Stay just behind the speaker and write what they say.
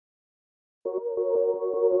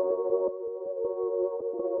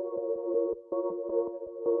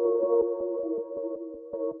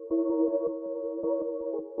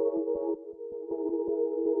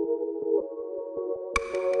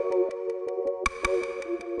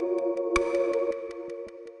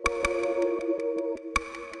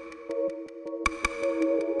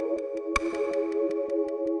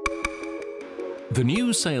The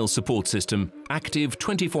new sales support system, active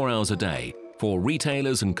 24 hours a day for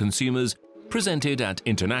retailers and consumers, presented at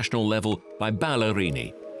international level by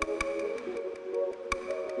Ballarini.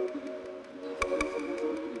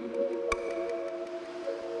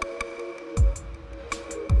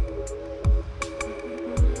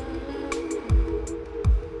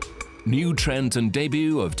 New trends and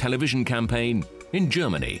debut of television campaign. In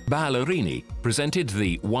Germany, Ballarini presented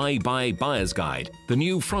the Why Buy Buyer's Guide, the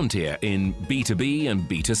new frontier in B2B and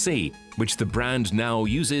B2C, which the brand now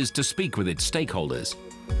uses to speak with its stakeholders.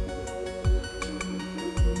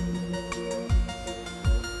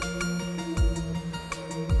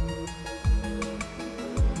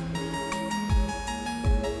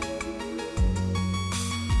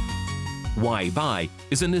 Why Buy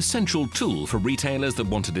is an essential tool for retailers that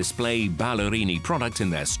want to display Ballarini products in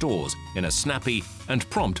their stores in a snappy and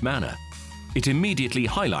prompt manner. It immediately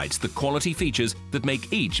highlights the quality features that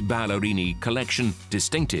make each Ballarini collection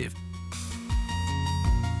distinctive.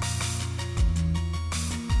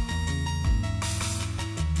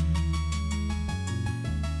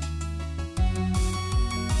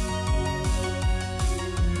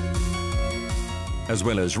 As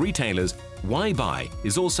well as retailers, Why Buy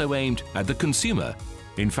is also aimed at the consumer.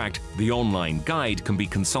 In fact, the online guide can be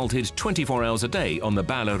consulted 24 hours a day on the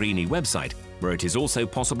Ballarini website, where it is also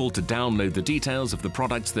possible to download the details of the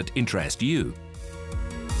products that interest you.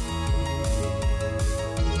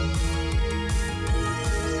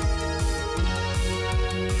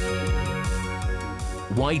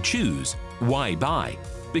 Why choose? Why buy?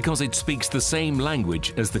 Because it speaks the same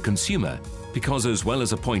language as the consumer. Because as well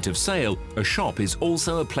as a point of sale, a shop is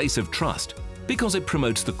also a place of trust. Because it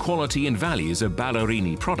promotes the quality and values of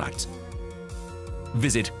Ballarini products.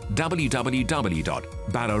 Visit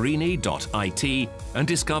www.ballarini.it and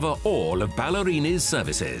discover all of Ballarini's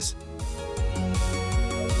services.